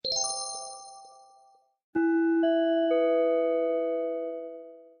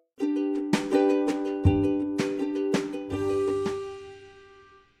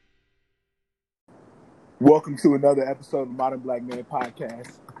Welcome to another episode of Modern Black Man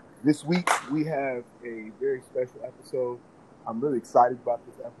Podcast. This week we have a very special episode. I'm really excited about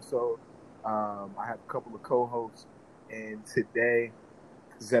this episode. I have a couple of co-hosts, and today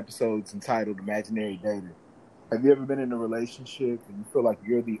this episode's entitled Imaginary Dating. Have you ever been in a relationship and you feel like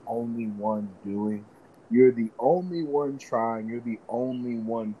you're the only one doing, you're the only one trying, you're the only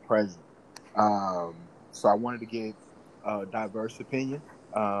one present? So I wanted to get a diverse opinion.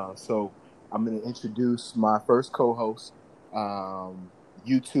 So I'm going to introduce my first co-host,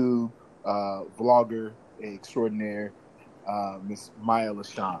 YouTube vlogger extraordinaire, Miss Maya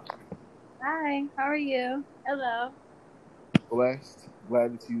LaShawn. Hi, how are you? Hello. Blessed.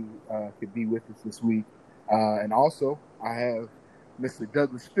 Glad that you could be with us this week. And also, I have Mr.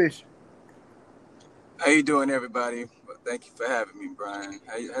 Douglas Fisher. How you doing, everybody? Well, thank you for having me, Brian.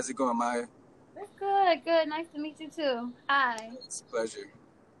 How's it going, Maya? It's good, good. Nice to meet you, too. Hi. It's a pleasure.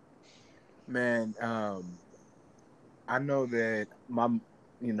 Man, I know that my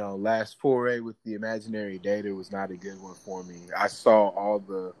last foray with the imaginary data was not a good one for me. I saw all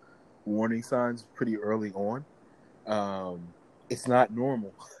the warning signs pretty early on. It's not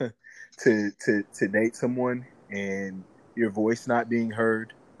normal to date someone and your voice not being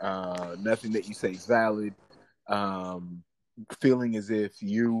heard, nothing that you say is valid, feeling as if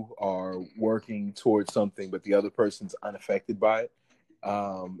you are working towards something but the other person's unaffected by it.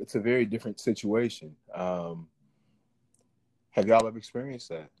 It's a very different situation. Have y'all ever experienced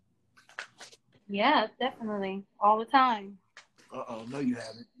that? Yeah, definitely. All the time. No, you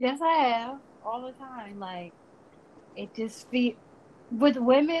haven't. Yes, I have. All the time. Like, it just with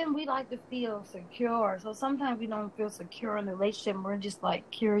women, we like to feel secure. So sometimes we don't feel secure in the relationship. We're just like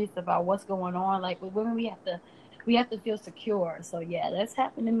curious about what's going on. Like with women, we have to feel secure. So yeah, that's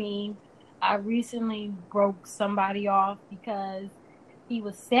happened to me. I recently broke somebody off because he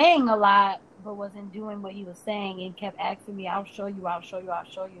was saying a lot but wasn't doing what he was saying and kept asking me, I'll show you.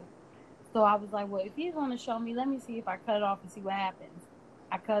 So I was like, well, if he's going to show me, let me see if I cut it off and see what happens.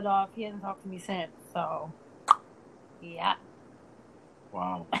 I cut it off. He hasn't talked to me since. So, yeah.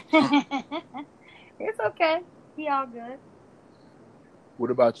 Wow. It's okay. He all good. What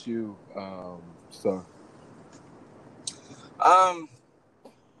about you, sir?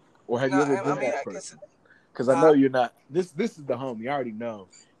 Or have you ever been that person? Because I know you're not. This is the homie. I already know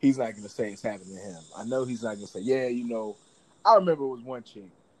he's not going to say it's happened to him. I know he's not going to say, yeah, I remember it was one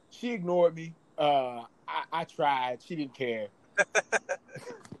chick. She ignored me. I tried. She didn't care.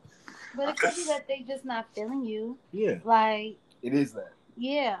 But it could be that they just not feeling you. Yeah. Like. It is that.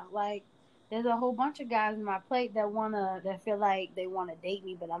 Yeah, like there's a whole bunch of guys in my plate that feel like they want to date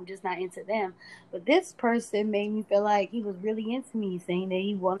me, but I'm just not into them. But this person made me feel like he was really into me, saying that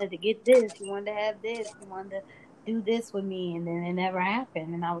he wanted to get this, he wanted to have this, he wanted to do this with me, and then it never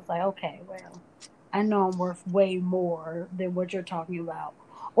happened. And I was like, okay, well, I know I'm worth way more than what you're talking about.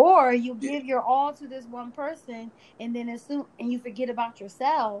 Or you give your all to this one person, and then you forget about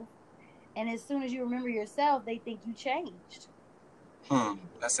yourself, and as soon as you remember yourself, they think you changed.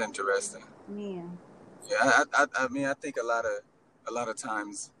 That's interesting. Yeah. Yeah, I mean, I think a lot of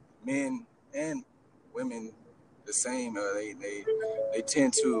times men and women the same. They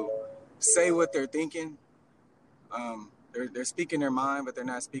tend to say what they're thinking. They're speaking their mind, but they're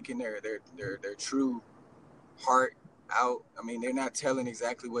not speaking their true heart out. I mean, they're not telling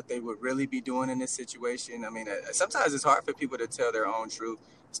exactly what they would really be doing in this situation. I mean, sometimes it's hard for people to tell their own truth,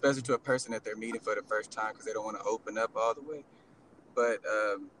 especially to a person that they're meeting for the first time, because they don't want to open up all the way. But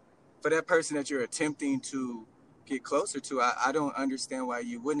for that person that you're attempting to get closer to, I don't understand why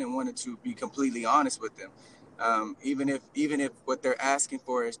you wouldn't want to be completely honest with them. Even if what they're asking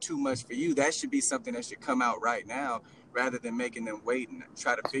for is too much for you, that should be something that should come out right now, rather than making them wait and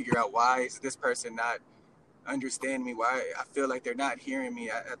try to figure out why is this person not understanding me, why I feel like they're not hearing me.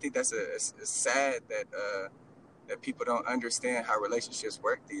 I think that's it's sad that people don't understand how relationships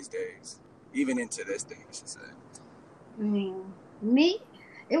work these days, even into this day, I should say. Me,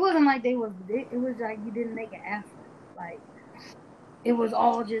 it wasn't like it was like you didn't make an effort. Like, it was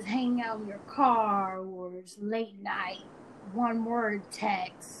all just hanging out in your car or it's late night, one word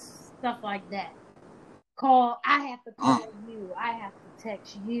text, stuff like that. I have to call you, I have to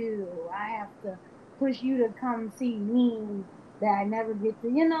text you, I have to push you to come see me that I never get to,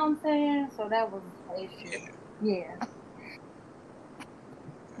 you know what I'm saying? So that was the issue. Yeah.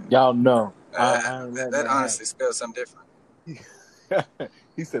 Y'all know. That honestly spells something different.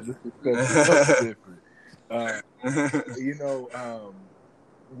 He said this is something different.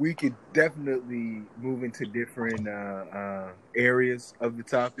 We could definitely move into different areas of the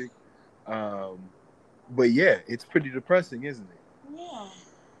topic. But yeah, it's pretty depressing, isn't it? Yeah.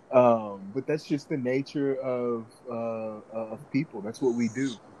 But that's just the nature of people. That's what we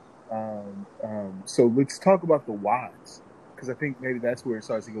do. So let's talk about the whys, because I think maybe that's where it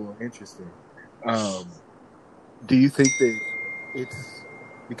starts to get a little interesting. Do you think that it's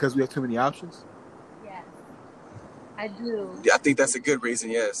because we have too many options? Yes, I do. Yeah, I think that's a good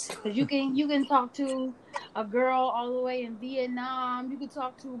reason. Yes. Because you can talk to a girl all the way in Vietnam. You can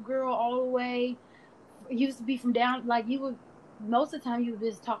talk to a girl all the way. It used to be from down, like you would. Most of the time, you would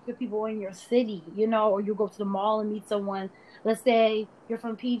just talk to people in your city, or you go to the mall and meet someone. Let's say you're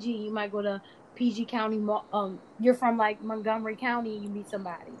from PG, you might go to PG County Mall. You're from like Montgomery County, and you meet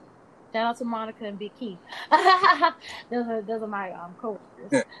somebody. Shout out to Monica and Big Keith. those are my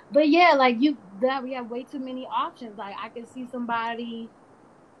coworkers. Yeah. But yeah, like we have way too many options. Like I could see somebody,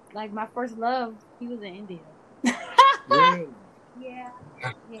 like my first love, he was in India. Really? Yeah.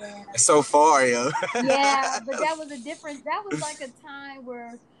 So far, yo. Yeah, but that was like a time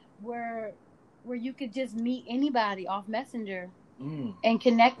where you could just meet anybody off Messenger and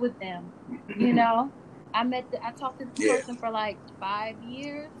connect with them. I talked to this person for like 5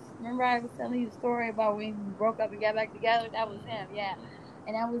 years. Remember I was telling you the story about when we broke up and got back together? That was him, yeah.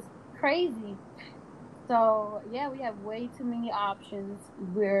 And that was crazy. So yeah, we have way too many options.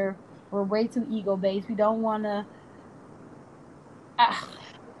 We're way too ego based. We don't want to.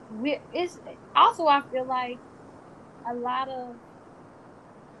 It's also, I feel like a lot of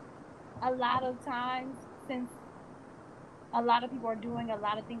times, since a lot of people are doing a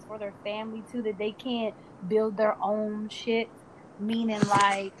lot of things for their family too, that they can't build their own shit. Meaning what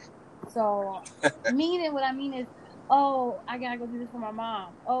I mean is, oh, I gotta go do this for my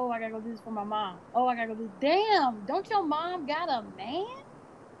mom. Oh, I gotta go do this for my mom. Oh, I gotta go do. Damn, don't your mom got a man?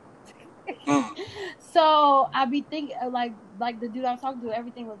 So I be thinking like the dude I was talking to,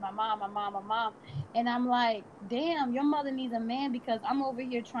 everything was my mom, and I'm like, damn, your mother needs a man, because I'm over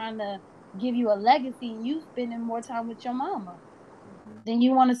here trying to give you a legacy, and you spending more time with your mama than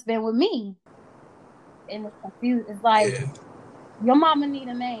you want to spend with me. And it's confused. It's like your mama need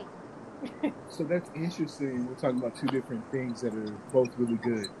a man. So that's interesting. We're talking about two different things that are both really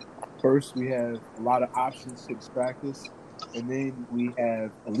good. First, we have a lot of options to extract this, and then we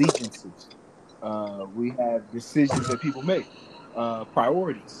have allegiances. We have decisions that people make.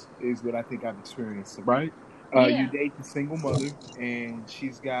 Priorities is what I think I've experienced, right? You date the single mother, and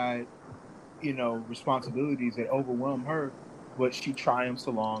she's got, responsibilities that overwhelm her, but she triumphs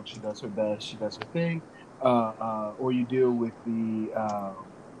along. She does her best. She does her thing. Or you deal with the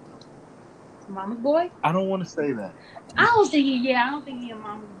mama's boy? I don't want to say that. I don't think he's a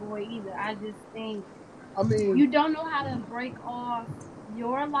mama's boy either. I just think you don't know how to break off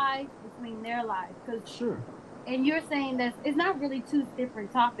your life between their life. Sure. And you're saying that it's not really two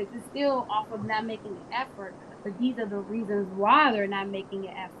different topics. It's still off of not making an effort, but these are the reasons why they're not making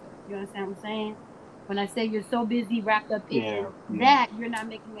an effort. You understand what I'm saying? When I say you're so busy wrapped up in that, you're not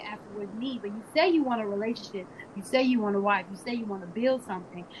making an effort with me. But you say you want a relationship. You say you want a wife. You say you want to build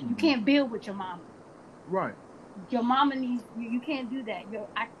something. You can't build with your mama. Right. Your mama needs you. You can't do that.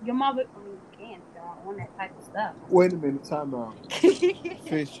 Your mother. You can't on that type of stuff. Wait a minute. Time out.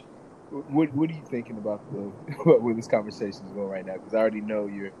 Fish. What are you thinking about where this conversation is going right now? Because I already know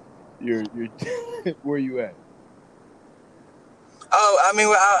you're where you at. Oh, I mean,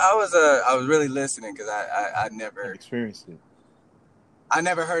 I was really listening, because I never experienced it. I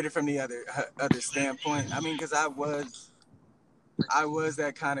never heard it from the other standpoint. I mean, because I was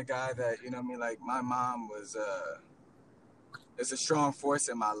that kind of guy that, like my mom was a strong force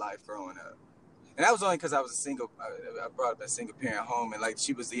in my life growing up. And that was only because I was I brought up a single parent home, and like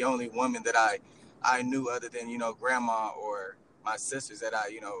she was the only woman that I knew, other than, grandma or my sisters, that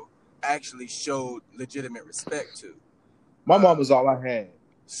I, actually showed legitimate respect to. My mom was all I had.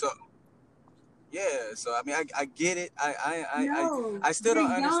 So, yeah. So, I mean, I get it. I still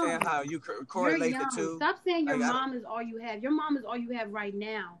don't understand how you correlate the two. Stop saying your mom is all you have. Your mom is all you have right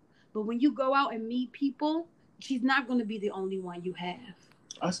now. But when you go out and meet people, she's not going to be the only one you have.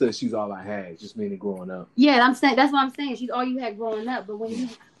 I said she's all I had, just meaning growing up. Yeah, that's what I'm saying. She's all you had growing up. But when you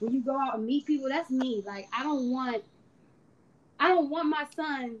go out and meet people, that's me. Like, I don't want my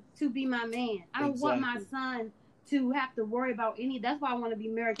son to be my man. I don't want my son to have to worry about any. That's why I want to be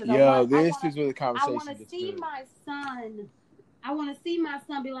married. This is where the conversation. I want to see my son. I want to see my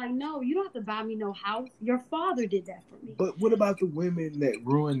son be like, no, you don't have to buy me no house. Your father did that for me. But what about the women that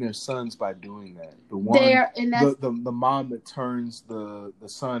ruin their sons by doing that? The mom that turns the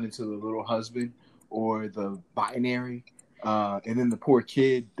son into the little husband, or the binary, and then the poor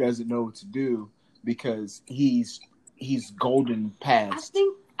kid doesn't know what to do because he's golden past.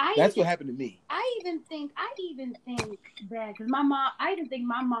 That's what happened to me. I even think that because my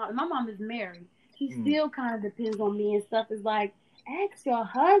mom is married. She still kind of depends on me and stuff. Is like, ask your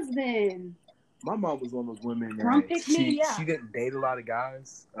husband. My mom was one of those women Come that pick me up. she didn't date a lot of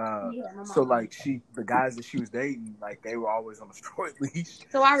guys. My mom So like the guys that she was dating, like they were always on a short leash.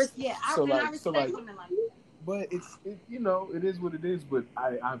 So I respect women like that. But it is what it is. But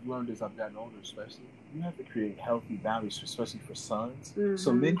I've learned as I've gotten older, especially, you have to create healthy boundaries, especially for sons,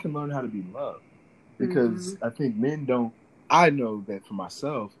 so men can learn how to be loved. Because I think men don't. I know that for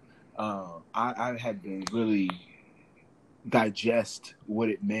myself, I had to really digest what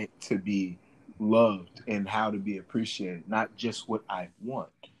it meant to be loved and how to be appreciated, not just what I want.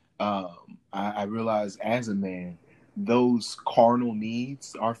 I realized as a man, those carnal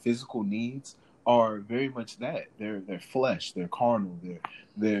needs, our physical needs, are very much that they're flesh, they're carnal,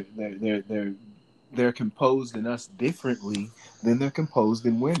 they're composed in us differently than they're composed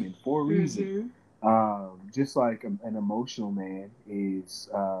in women for a reason. Just like an emotional man is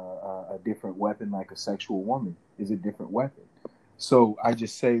a different weapon, like a sexual woman is a different weapon. So I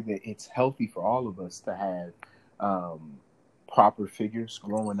just say that it's healthy for all of us to have proper figures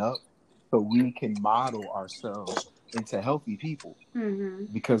growing up so we can model ourselves into healthy people.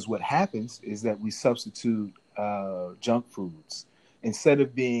 Because what happens is that we substitute junk foods. Instead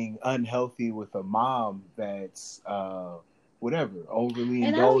of being unhealthy with a mom that's overly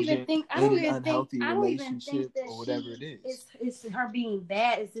indulgent in an unhealthy relationship or whatever it is. It's her being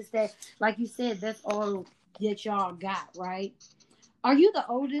bad. It's just that, like you said, that's all that y'all got, right? Are you the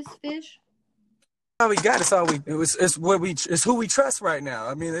oldest, Fish? All we got. It's all we. It's who we trust right now.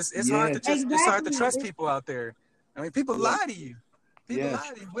 I mean, it's hard to it's hard to trust people out there. I mean, people lie to you. People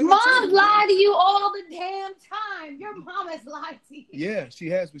lie to you. Moms lie to you all the damn time. Your mom has lied to you. Yeah, she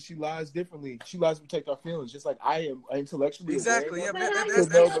has, but she lies differently. She lies to protect our feelings, just like I am intellectually exactly. aware. Yeah, to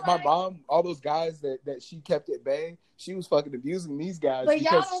know that my mom, all those guys that she kept at bay, she was fucking abusing these guys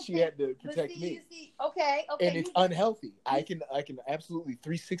because she had to protect me. Okay. And it's unhealthy. I can absolutely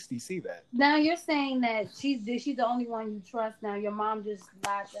 360 see that. Now you're saying that she's the only one you trust. Now your mom just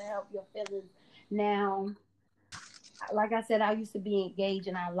lied to help your feelings. Now, like I said, I used to be engaged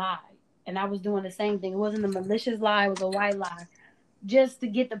and I lied. And I was doing the same thing. It wasn't a malicious lie. It was a white lie. Just to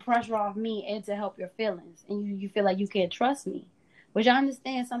get the pressure off me and to help your feelings. And you feel like you can't trust me. Which I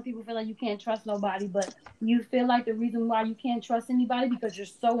understand some people feel like you can't trust nobody. But you feel like the reason why you can't trust anybody because you're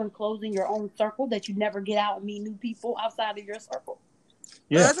so enclosed in your own circle that you never get out and meet new people outside of your circle.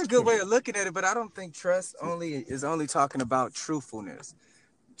 Yeah, well, that's a good way of looking at it. But I don't think trust is only talking about truthfulness.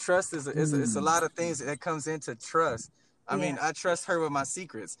 Trust is a lot of things that comes into trust. I mean, I trust her with my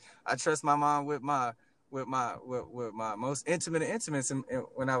secrets. I trust my mom with my most intimate intimates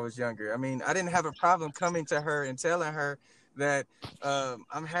when I was younger. I mean, I didn't have a problem coming to her and telling her that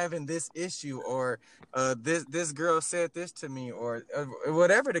I'm having this issue or this girl said this to me or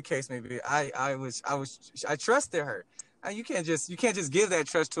whatever the case may be. I trusted her. And you can't just give that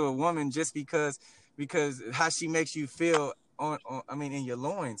trust to a woman just because how she makes you feel in your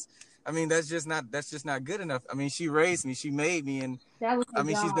loins. I mean, that's just not good enough. I mean, she raised me, she made me, and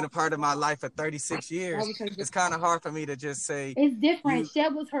she's been a part of my life for 36 years. It's kind of hard for me to just say. It's different.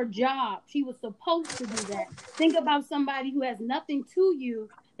 That was her job. She was supposed to do that. Think about somebody who has nothing to you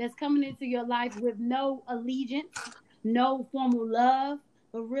that's coming into your life with no allegiance, no formal love,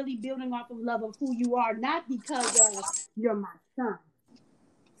 but really building off of love of who you are, not because of you're my son.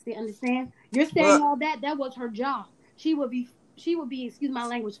 See, understand? You're saying all that. That was her job. She would be, excuse my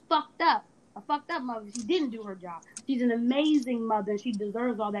language, fucked up. A fucked up mother. She didn't do her job. She's an amazing mother, and she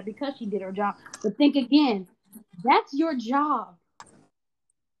deserves all that because she did her job. But think again, that's your job.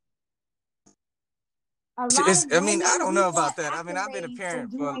 I don't know about that. I mean, I've been a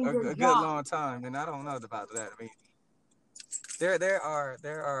parent for a good long time, and I don't know about that. I mean, there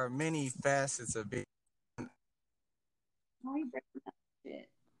are many facets of being. Why are you breaking up shit?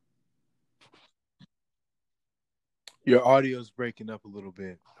 Your audio's breaking up a little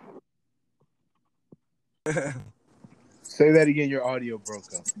bit. Say that again. Your audio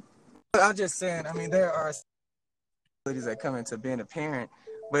broke up. I'm just saying. I mean, there are abilities that come into being a parent.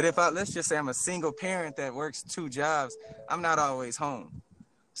 But let's just say I'm a single parent that works 2 jobs, I'm not always home.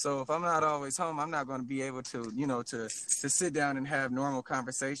 So if I'm not always home, I'm not going to be able to, to sit down and have normal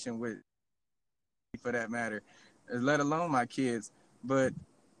conversation with, for that matter, let alone my kids. But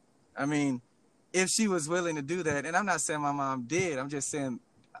I mean, if she was willing to do that, and I'm not saying my mom did, I'm just giving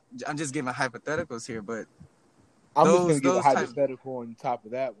hypotheticals here, but I'm just going to give a hypothetical on top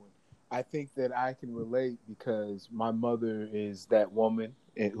of that one. I think that I can relate because my mother is that woman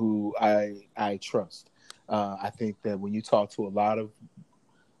who I trust. I think that when you talk to a lot of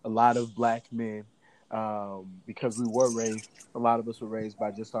a lot of black men, because we were raised, a lot of us were raised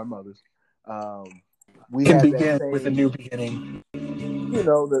by just our mothers. We Can have that begin with a same, new beginning.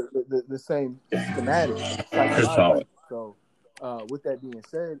 the same schematic Good thought. psychologically. So, with that being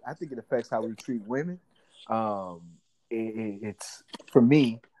said, I think it affects how we treat women. Um, it's for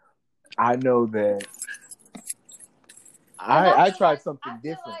me. I know that I tried something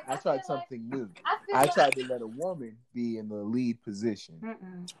different. I tried something new. I tried to let a woman be in the lead position,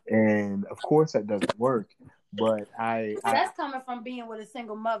 and of course that doesn't work. But that's coming from being with a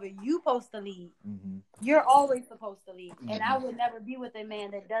single mother. You supposed to lead. Mm-hmm. You're always supposed to lead, and I would never be with a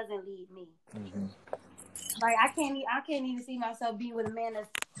man that doesn't lead me. Mm-hmm. Like I can't even see myself being with a man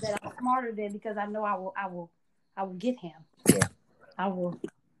that I'm smarter than, because I know I will get him. Yeah. I will.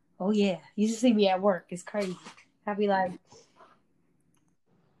 Oh yeah, you just see me at work. It's crazy. I'd be like,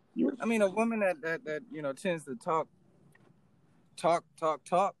 you. I mean, a woman that tends to talk,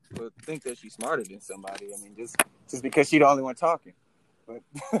 but think that she's smarter than somebody. I mean, just because she's the only one talking, but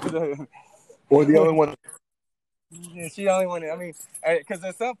or the only one. Yeah, she the only one. I mean, because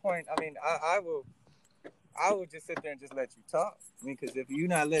at some point, I mean, I will just sit there and just let you talk. I mean, because if you're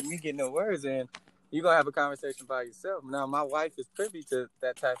not letting me get no words in, you're gonna have a conversation by yourself. Now, my wife is privy to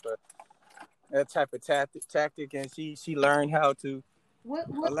that type of tactic, and she learned how to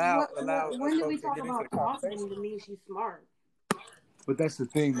allow. When do we talk about talking to mean she's smart? But that's the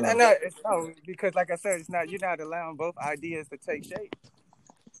thing, though. No, because like I said, you're not allowing both ideas to take shape.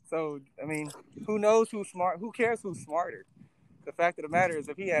 So I mean, who knows who's smart? Who cares who's smarter? The fact of the matter is,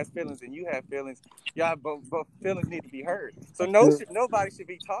 if he has feelings and you have feelings, y'all both feelings need to be heard. So nobody should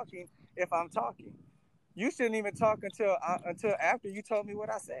be talking if I'm talking. You shouldn't even talk until after you told me what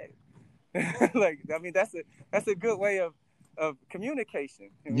I said. Like, I mean, that's a good way of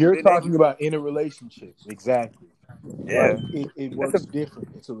communication. You're talking about in a relationship, exactly. Yeah, it works different.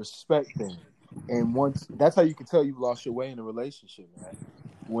 It's a respect thing, and that's how you can tell you've lost your way in a relationship, man.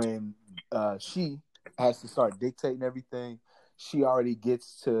 When she has to start dictating everything, she already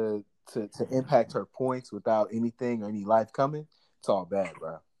gets to impact her points without anything or any life coming. It's all bad,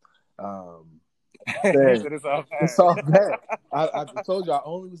 bro. It's all bad. I told you I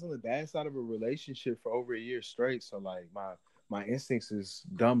only was on the bad side of a relationship for over a year straight. So like my instincts is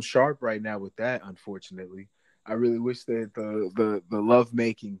dumb sharp right now with that. Unfortunately, I really wish that the love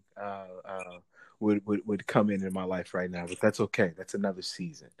making would come in my life right now, but that's okay. That's another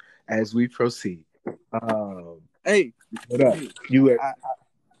season as we proceed. Hey, what up?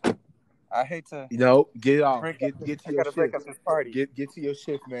 I hate to get off. Get to your shift. Break up this party. Get to your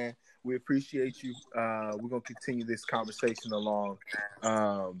shift, man. We appreciate you. We're gonna continue this conversation along.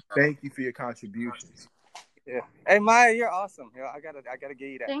 Thank you for your contributions. Yeah. Hey Maya, you're awesome. I gotta give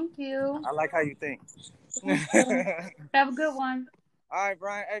you that. Thank you. I like how you think. Have a good one. All right,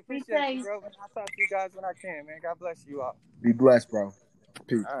 Brian. Hey, appreciate you, bro. I'll talk to you guys when I can, man. God bless you all. Be blessed, bro.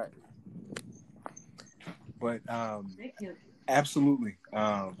 Peace. All right. But absolutely.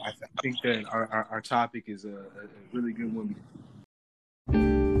 I think that our topic is a really good one.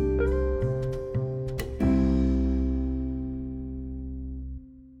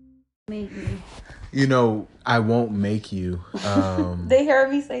 I won't make you. They heard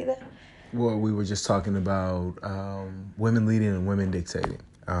me say that. Well, we were just talking about women leading and women dictating.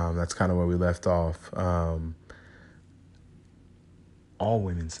 That's kind of where we left off. All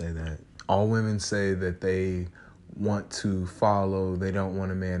women say that. All women say that they want to follow. They don't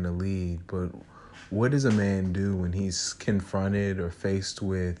want a man to lead. But what does a man do when he's confronted or faced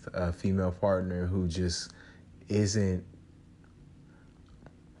with a female partner who just isn't,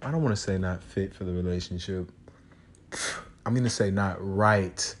 I don't want to say not fit for the relationship. I'm going to say not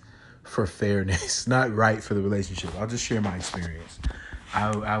right for fairness, not right for the relationship. I'll just share my experience.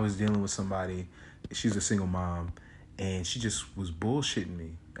 I was dealing with somebody, she's a single mom, and she just was bullshitting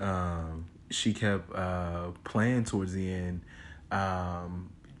me. She kept playing towards the end.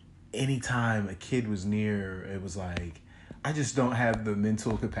 Anytime a kid was near, it was like, I just don't have the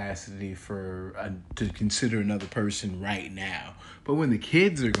mental capacity to consider another person right now. But when the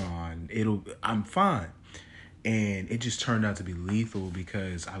kids are gone, I'm fine. And it just turned out to be lethal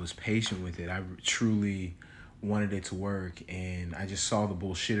because I was patient with it. I truly wanted it to work, and I just saw the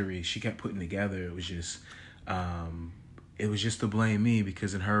bullshittery she kept putting together. It was just to blame me,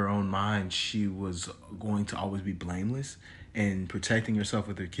 because in her own mind, she was going to always be blameless, and protecting herself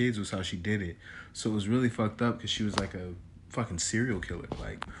with her kids was how she did it. So it was really fucked up, because she was like a fucking serial killer.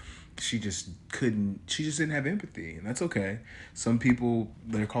 Like, she just didn't have empathy, and that's okay. Some people,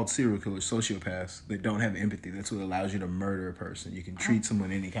 they're called serial killers, sociopaths, they don't have empathy. That's what allows you to murder a person. You can treat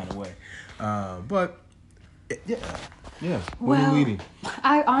someone any kind of way. But yeah, Yeah. What are you leading?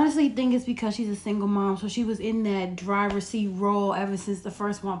 I honestly think it's because she's a single mom, so she was in that driver's seat role ever since the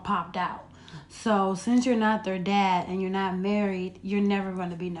first one popped out. So since you're not their dad and you're not married, you're never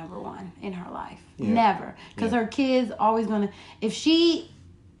going to be number one in her life. Yeah. Never. Because her kids always going to,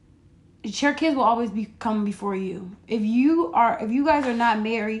 her kids will always be coming before you. If you guys are not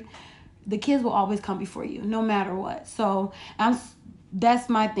married, the kids will always come before you, no matter what. So that's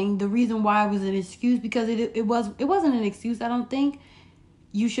my thing. The reason why it was an excuse, because it wasn't an excuse. I don't think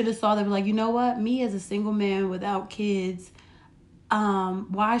you should have saw that like, you know what, me as a single man without kids,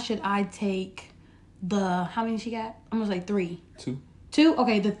 why should I take how many she got? Almost like 3. 2.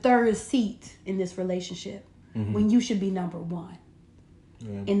 Okay, the third seat in this relationship when you should be number one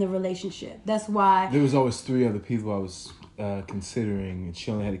in the relationship. That's why there was always 3 other people I was considering, and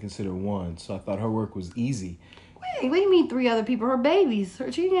she only had to consider 1. So I thought her work was easy. Wait, what do you mean 3 other people? Her babies.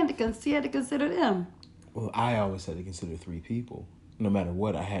 She had to consider them. Well, I always had to consider 3 people. No matter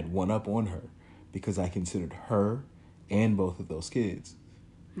what, I had one up on her because I considered her and both of those kids.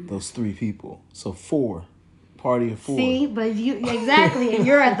 Those 3 people. So 4. Party of 4. See, but exactly, and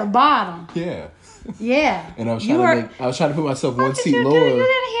you're at the bottom. Yeah. Yeah. And I was trying to put myself one seat lower. You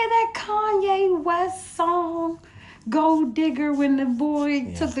didn't hear that Kanye West song, Gold Digger, when the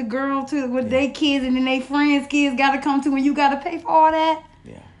boy took the girl with their kids and then their friends' kids got to come to when you got to pay for all that?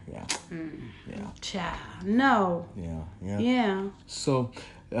 Yeah. Child, no. Yeah. So,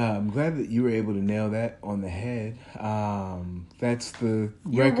 I'm glad that you were able to nail that on the head. That's the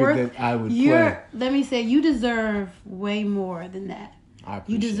record that I would play. Let me say, you deserve way more than that. I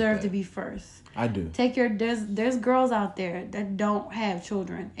appreciate You deserve that. to be first. I do. There's girls out there that don't have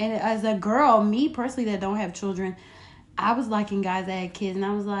children. And as a girl, me personally that don't have children, I was liking guys that had kids. And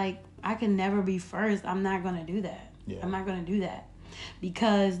I was like, I can never be first. I'm not going to do that. Yeah. I'm not going to do that.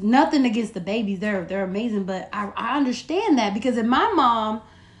 Because nothing against the babies. They're amazing. But I understand that. Because if my mom...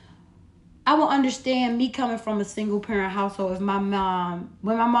 I will understand me coming from a single parent household. When my mom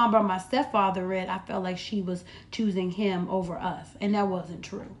brought my stepfather in, I felt like she was choosing him over us. And that wasn't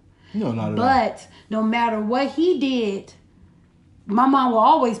true. No, not at all. But no matter what he did, my mom will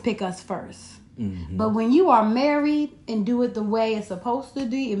always pick us first. Mm-hmm. But when you are married and do it the way it's supposed to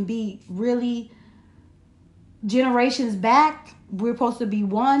be and be really generations back, we're supposed to be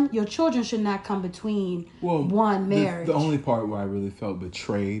one. Your children should not come between one marriage. The only part where I really felt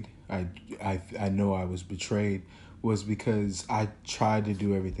betrayed, I know I was betrayed, was because I tried to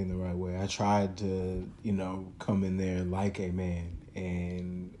do everything the right way. I tried to, come in there like a man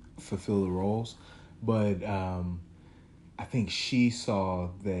and fulfill the roles. But I think she saw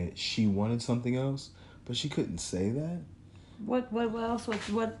that she wanted something else, but she couldn't say that. What else?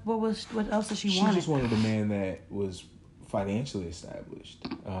 What else did she want? She just wanted a man that was financially established.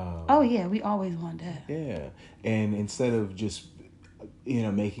 We always want that. Yeah, and instead of just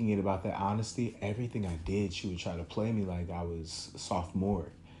making it about that honesty, everything I did, she would try to play me like I was sophomore.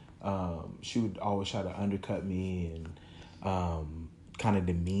 She would always try to undercut me and kind of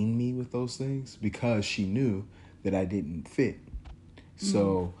demean me with those things because she knew that I didn't fit.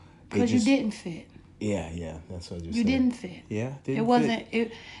 So because you didn't fit. Yeah, that's what I just you said. Didn't fit. Yeah, didn't it wasn't.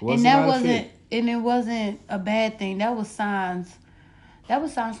 Fit. It wasn't a bad thing. That was signs. That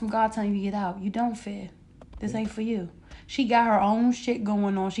was signs from God telling you to get out. You don't fit. This ain't for you. She got her own shit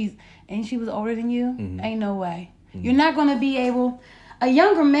going on. She was older than you. Mm-hmm. Ain't no way. Mm-hmm. You're not gonna be able. A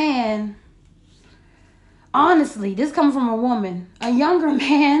younger man. Honestly, this comes from a woman. A younger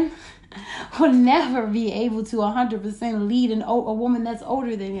man would never be able to 100% lead a woman that's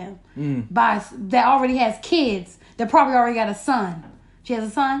older than him. That already has kids. That probably already got a son. She has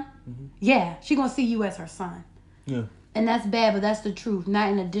a son? Mm-hmm. Yeah. She gonna see you as her son. Yeah. And that's bad, but that's the truth. Not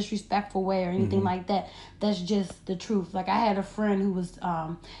in a disrespectful way or anything like that. That's just the truth. Like, I had a friend who was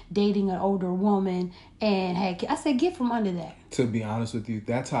dating an older woman and had... I said, get from under that. To be honest with you,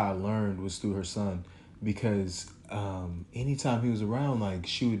 that's how I learned was through her son. Because anytime he was around, like,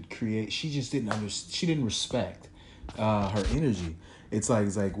 she would create... She just didn't she didn't respect her energy. It's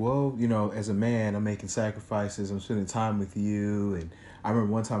like, well, as a man, I'm making sacrifices. I'm spending time with you. And I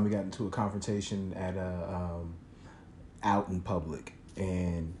remember one time we got into a confrontation at out in public,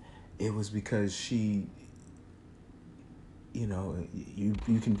 and it was because she, you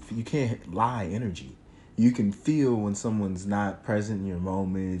can't lie energy. You can feel when someone's not present in your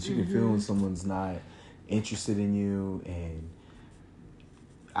moments. You can feel when someone's not interested in you, and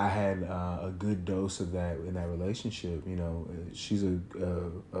I had a good dose of that in that relationship. She's a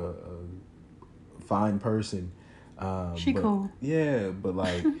fine person. Cool. Yeah, but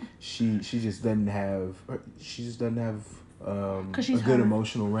like she just doesn't have a she's good hurt.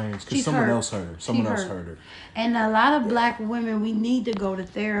 emotional range because She's someone hurt. else hurt her. Someone She else hurt. hurt her. And a lot of black women, we need to go to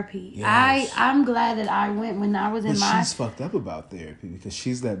therapy. Yes. I'm glad that I went when I was in But my... she's fucked up about therapy because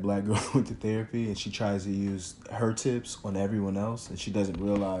she's that black girl who went to therapy and she tries to use her tips on everyone else and she doesn't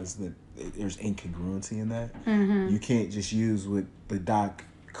realize that there's incongruency in that. Mm-hmm. You can't just use what the doc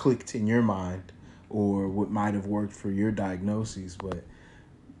clicked in your mind or what might have worked for your diagnoses, but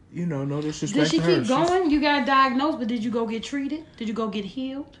you know, no disrespect to her. Did she keep going? You got diagnosed, but did you go get treated? Did you go get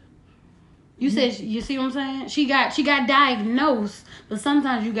healed? You said, you see what I'm saying? She got diagnosed, but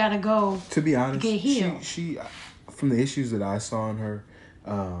sometimes you gotta go. To be honest, get healed. She from the issues that I saw in her,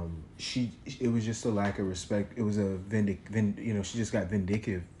 it was just a lack of respect. It was a she just got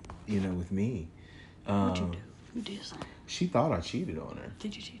vindictive, with me. What'd you do? You did something. She thought I cheated on her.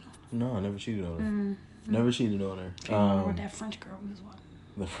 Did you cheat on her? No, I never cheated on her. Mm-hmm. Never cheated on her. Do you remember what that French girl was?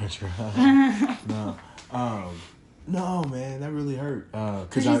 The French girl. No. No, man, that really hurt.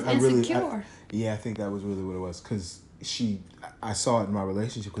 Because I insecure. I think that was really what it was. Because I saw it in my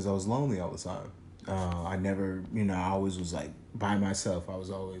relationship because I was lonely all the time. I never, I always was like by myself. I was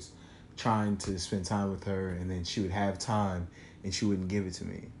always trying to spend time with her, and then she would have time, and she wouldn't give it to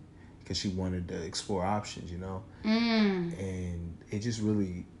me because she wanted to explore options, And it just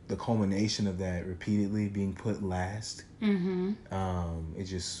really, the culmination of that repeatedly being put last, it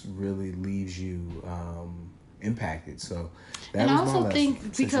just really leaves you impacted. So that and was I also my think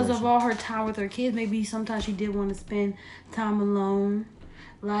situation. Because of all her time with her kids, maybe sometimes she did want to spend time alone.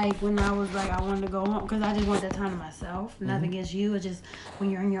 Like when I was like, I wanted to go home because I just want that time to myself. Nothing against you. It's just when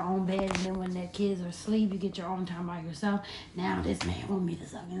you're in your own bed and then when the kids are asleep, you get your own time by yourself. Now this man want me to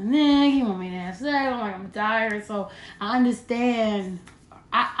suck in the neck. He want me to have sex. I'm like, I'm tired. So I understand.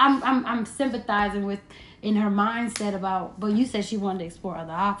 I'm sympathizing with in her mindset about. But you said she wanted to explore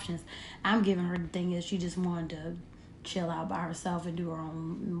other options. I'm giving her the thing is she just wanted to chill out by herself and do her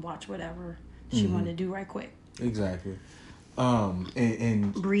own and watch whatever she wanted to do right quick. Exactly.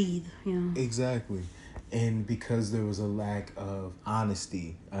 And breathe, Exactly. And because there was a lack of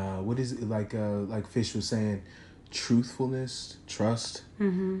honesty, what is it like Fish was saying, truthfulness, trust,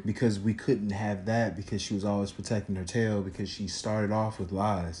 because we couldn't have that because she was always protecting her tail because she started off with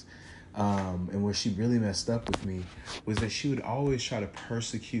lies. And where she really messed up with me was that she would always try to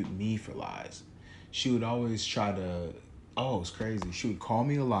persecute me for lies. She would always try to, it's crazy. She would call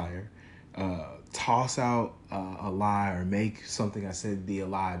me a liar, toss out a lie or make something I said be a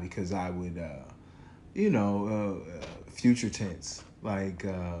lie because I would, future tense. Like,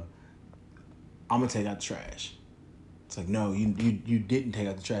 I'm going to take out the trash. It's like, no, you didn't take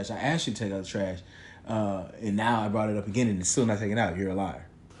out the trash. I asked you to take out the trash. And now I brought it up again and it's still not taken out. You're a liar.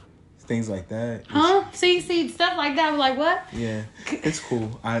 Things like that. See, stuff like that. I'm like, what? Yeah, it's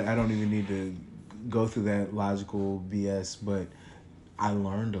cool. I don't even need to go through that logical BS, but I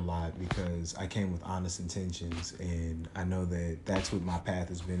learned a lot because I came with honest intentions, and I know that that's what my path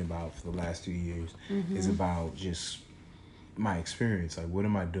has been about for the last 2 years. Is about just my experience. Like, what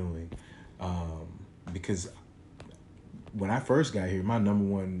am I doing? Because when I first got here, my number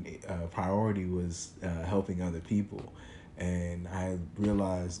one priority was helping other people. And I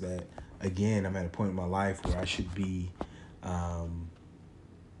realized that, again, I'm at a point in my life where I should be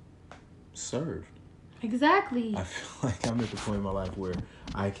served. Exactly. I feel like I'm at the point in my life where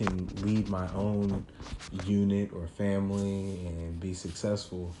I can lead my own unit or family and be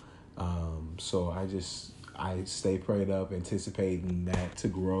successful. So I stay prayed up, anticipating that to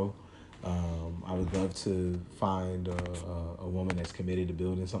grow. I would love to find a woman that's committed to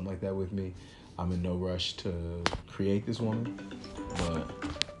building something like that with me. I'm in no rush to create this woman, but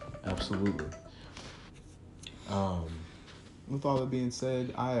absolutely. With all that being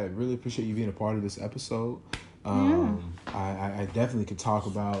said, I really appreciate you being a part of this episode. I definitely could talk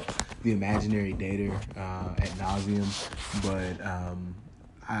about the imaginary dater ad nauseum, but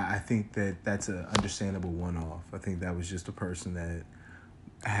I think that's an understandable one-off. I think that was just a person that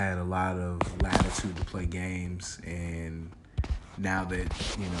had a lot of latitude to play games, and now that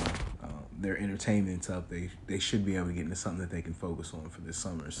their entertainment's up, they should be able to get into something that they can focus on for this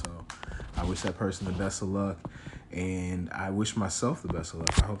summer. So I wish that person the best of luck, and I wish myself the best of luck.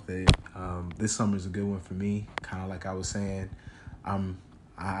 I hope that this summer is a good one for me. Kind of like I was saying,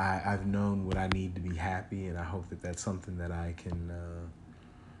 I've known what I need to be happy, and I hope that that's something that I can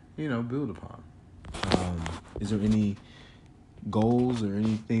build upon. Is there any goals or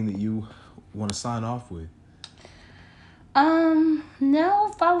anything that you want to sign off with?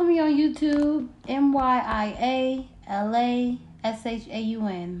 No, follow me on YouTube, MyialaShaun,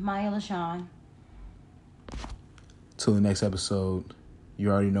 Maya LaShawn. Till the next episode, you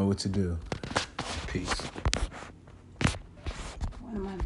already know what to do. Peace. What am I